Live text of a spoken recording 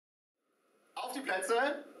auf die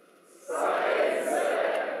Plätze.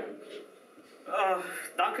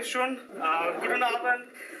 Dankeschön. Guten Abend.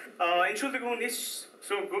 Entschuldigung, nicht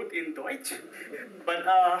so gut in Deutsch. But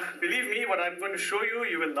believe me, what I'm going to show you,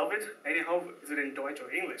 you will love it. Anyhow, is it in Deutsch or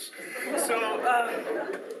English?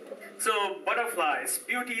 So butterflies,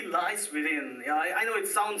 beauty lies within. Yeah, I know it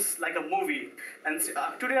sounds like a movie. And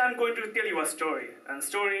today I'm going to tell you a story. A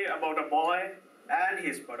story about a boy and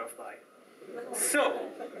his butterfly. So,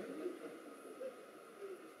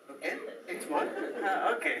 okay, it's one.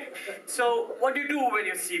 Okay. So, what do you do when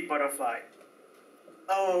you see butterfly?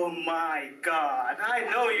 Oh my God! I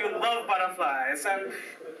know you love butterflies, and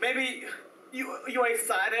maybe you are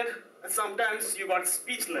excited. Sometimes you got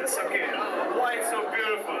speechless. Okay, why it's so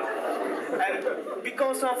beautiful? And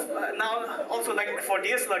because of now also like for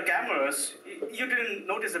DSLR cameras, you didn't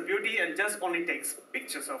notice the beauty and just only takes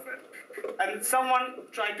pictures of it. And someone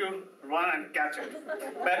tried to run and catch it.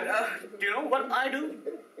 But do you know what I do?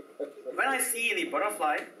 When I see any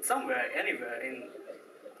butterfly somewhere, anywhere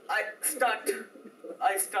I start begging.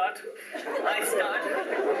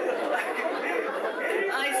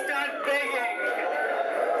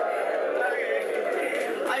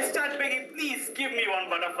 I start begging, please give me one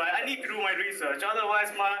butterfly. I need to do my research,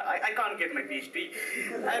 otherwise I can't get my PhD.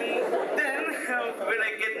 And then when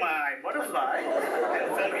I get my butterfly,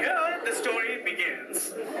 and from here the story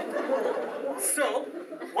begins. So,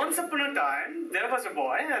 once upon a time, there was a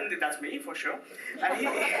boy, and that's me for sure, and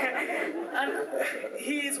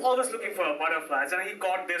he is always looking for butterflies, and he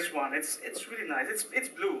got this one. It's really nice. It's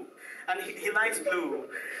blue, and he likes blue,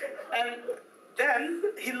 and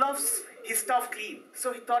then he loves his stuff clean.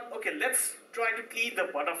 So he thought, okay, let's try to clean the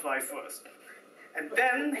butterfly first. And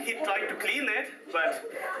then he tried to clean it, but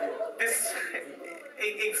this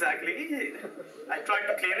exactly. I tried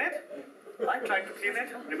to clean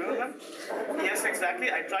it. Remember? Yes, exactly.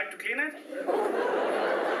 I tried to clean it.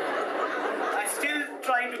 I still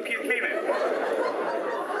trying to clean it.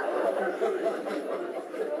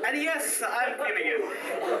 And yes, I'm cleaning it.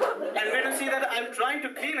 And when you see that I'm trying to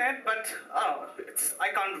clean it, but I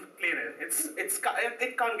can't clean it.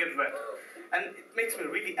 It can't get wet. And it makes me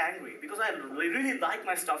really angry because I really like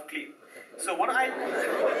my stuff clean. So what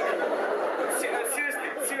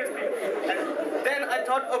seriously. And then I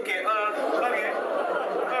thought, okay.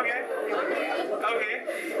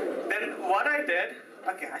 Then what I did,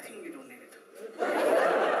 okay, I think you don't need it.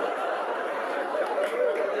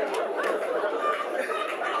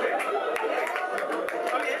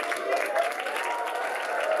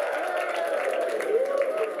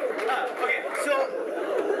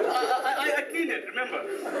 I cleaned it, remember?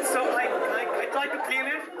 So I tried to clean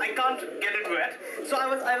it, I can't get it wet. So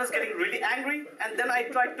I was getting really angry, and then I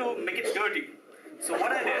tried to make it dirty. So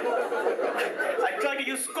what I did, I tried to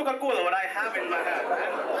use Coca-Cola, what I have in my hand.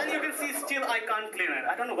 And you can see still I can't clean it.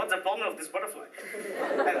 I don't know what's the problem of this butterfly.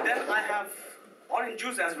 And then I have orange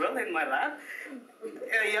juice as well in my lab.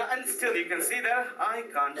 Yeah, and still you can see that I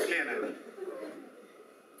can't clean it.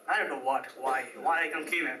 I don't know why I can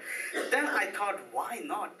clean it. Then I thought, why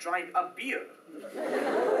not try a beer?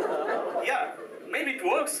 Yeah, maybe it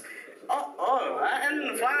works.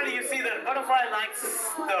 And finally you see that butterfly likes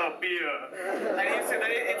the beer. And you see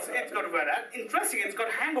that it's got wet. Interesting, it's got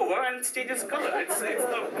hangover and it changes color. It's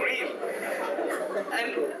the green.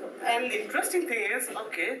 And interesting thing is,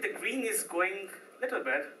 okay, the green is going a little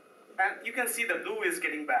bit. And you can see the blue is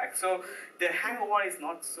getting back, so the hangover is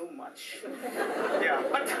not so much. Yeah,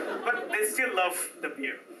 but they still love the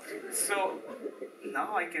beer. So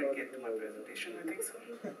now I can get to my presentation, I think so.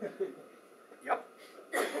 Yep.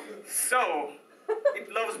 So it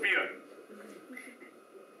loves beer.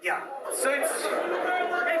 Yeah. So it's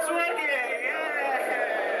working. Yeah.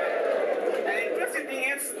 And interesting thing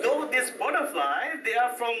is, though this butterfly, they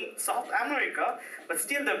are from South America, but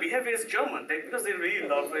still the behavior is German because they really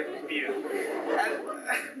love beer. And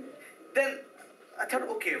then I thought,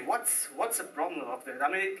 okay, what's the problem of this? I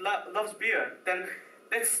mean, it loves beer. Then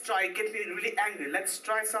let's get me really angry. Let's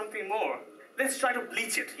try something more. Let's try to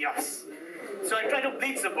bleach it. Yes. So I try to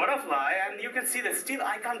bleach the butterfly, and you can see that still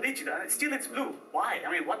I can't bleach it. Still it's blue. Why? I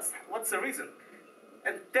mean, what's the reason?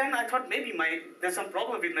 And then I thought maybe there's some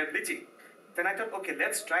problem with my bleaching. Then I thought, okay,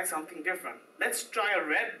 let's try something different. Let's try a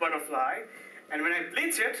red butterfly, and when I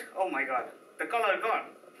bleach it, oh my God, the color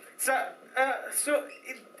gone. So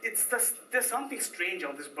there's something strange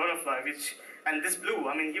on this butterfly, and this blue.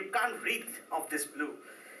 I mean, you can't read of this blue.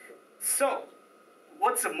 So,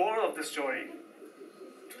 what's the moral of the story?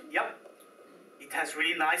 Yep, it has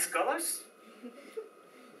really nice colors.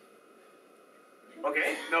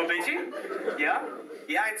 Okay, no bleaching? Yeah?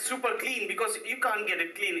 Yeah, it's super clean because you can't get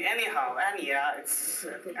it clean anyhow. And yeah, it's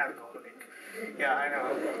alcoholic. Yeah, I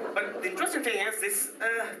know. But the interesting thing is this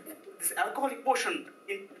alcoholic portion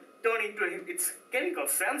turned into its chemical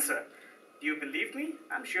sensor. Do you believe me?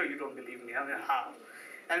 I'm sure you don't believe me. I mean, how?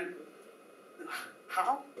 And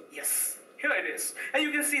how? Yes, here it is. And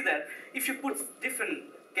you can see that if you put different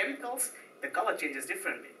chemicals, the color changes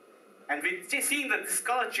differently. And with seeing that this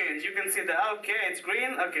color change, you can see that, okay, it's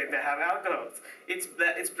green, okay, they have alcohols. It's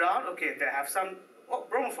brown, okay, they have some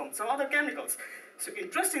bromoform, some other chemicals. So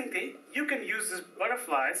interestingly, you can use these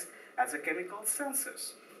butterflies as a chemical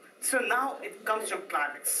sensors. So now it comes to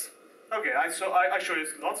climax. Okay, I show you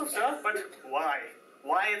lots of stuff, but why?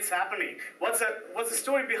 Why it's happening? What's the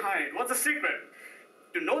story behind it? What's the secret?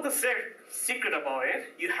 To know the secret about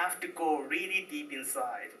it, you have to go really deep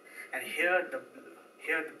inside. And here the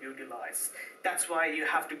beauty lies. That's why you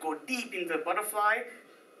have to go deep in the butterfly.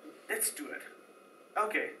 Let's do it.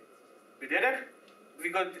 Okay, we did it. We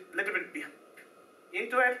got a little bit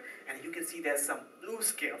into it, and you can see there's some blue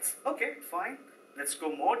scales. Okay, fine. Let's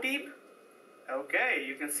go more deep. Okay,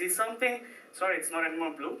 you can see something. Sorry, it's not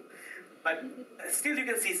anymore blue. But still you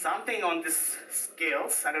can see something on this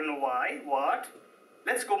scales. I don't know why. What?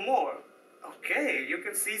 Let's go more. Okay, you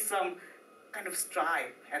can see some kind of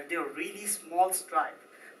stripe, and they're really small stripe.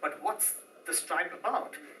 But what's the stripe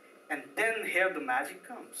about? And then here the magic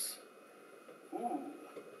comes. Ooh.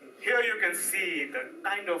 Here you can see the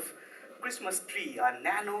kind of Christmas tree, a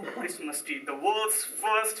nano Christmas tree, the world's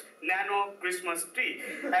first nano Christmas tree.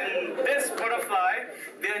 And this butterfly,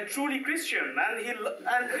 they're truly Christian, and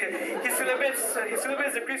he celebrates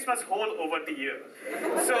the Christmas whole over the year.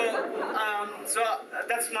 So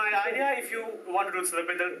that's my idea. If you want to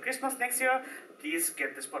celebrate the Christmas next year, please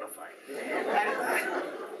get this butterfly.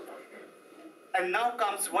 And now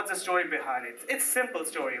comes what's the story behind it. It's simple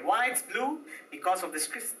story. Why it's blue? Because of this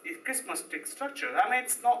Christmas stick structure. I mean,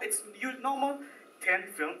 it's normal thin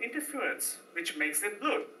film interference, which makes it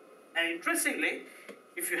blue. And interestingly,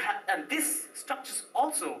 and these structures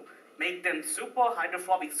also make them super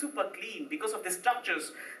hydrophobic, super clean. Because of the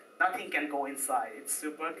structures, nothing can go inside. It's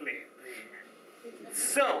super clean.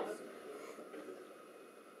 So,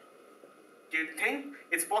 do you think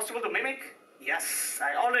it's possible to mimic? Yes,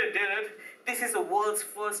 I already did it. This is the world's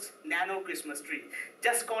first nano Christmas tree.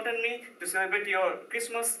 Just contact me to celebrate your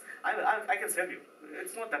Christmas. I can sell you.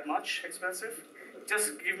 It's not that much expensive.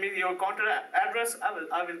 Just give me your contact address.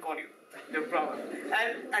 I will call you. No problem.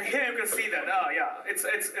 And here you can see that. Yeah, it's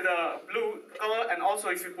the blue color, and also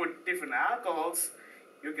if you put different alcohols,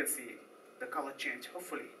 you can see the color change.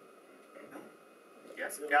 Hopefully. No?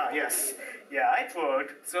 Yes. Yeah. Yes. Yeah. It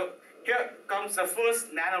worked. So. Here comes the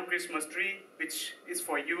first nano Christmas tree, which is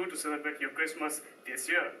for you to celebrate your Christmas this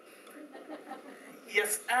year.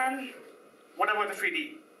 Yes, and what about the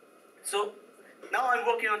 3D? So now I'm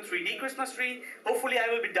working on 3D Christmas tree. Hopefully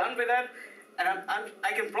I will be done with that. And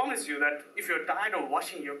I can promise you that if you're tired of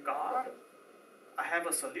washing your car, I have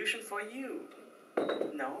a solution for you.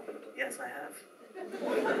 No? Yes, I have.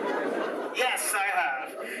 Yes, I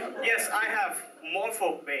have. Yes, I have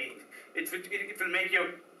Morpho paint. It will make your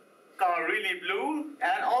car really blue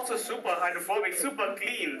and also super hydrophobic, super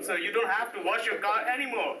clean, so you don't have to wash your car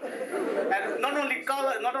anymore. And not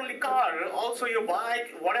only car, also your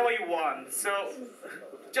bike, whatever you want. So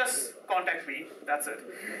just contact me. That's it.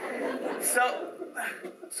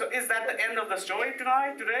 So is that the end of the story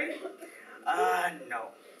today? No.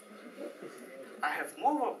 I have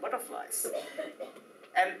more butterflies.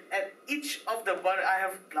 And at each of the I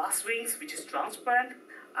have glass wings, which is transparent.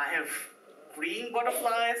 I have green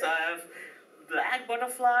butterflies, I have black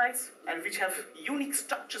butterflies, and which have unique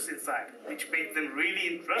structures inside, which make them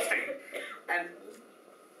really interesting. And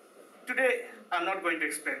today, I'm not going to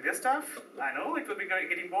explain this stuff. I know it will be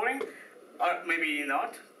getting boring, or maybe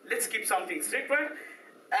not. Let's keep something secret,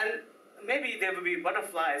 and maybe there will be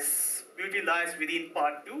butterflies, beauty lies within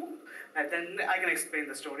part 2, and then I can explain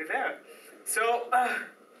the story there. So,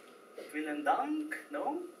 vielen Dank,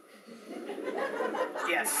 no?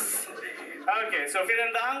 Yes. Okay, so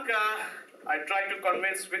vielen Dank. I tried to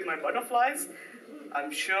convince with my butterflies.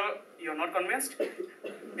 I'm sure you're not convinced.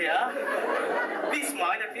 Yeah. Please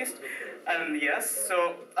smile at least. And yes,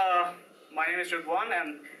 so my name is Radwan,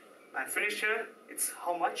 and I'm finished here. It's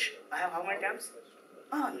how much? I have how many times?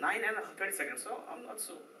 9 and 30 seconds, so I'm not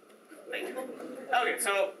so late. Okay,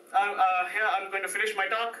 so here I'm going to finish my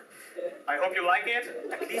talk. I hope you like it.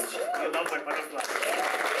 At least you love my butterfly.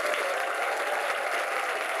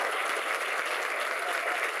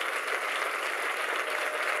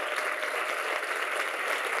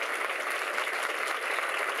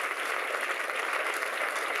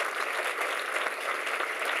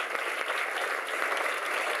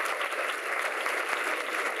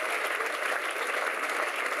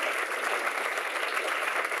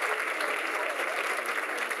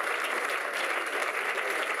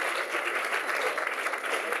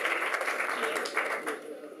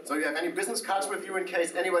 So you have any business cards with you in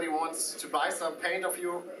case anybody wants to buy some paint of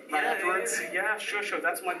you right afterwards? Yeah, sure.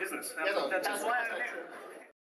 That's my business. Yeah, no, That's why I'm here.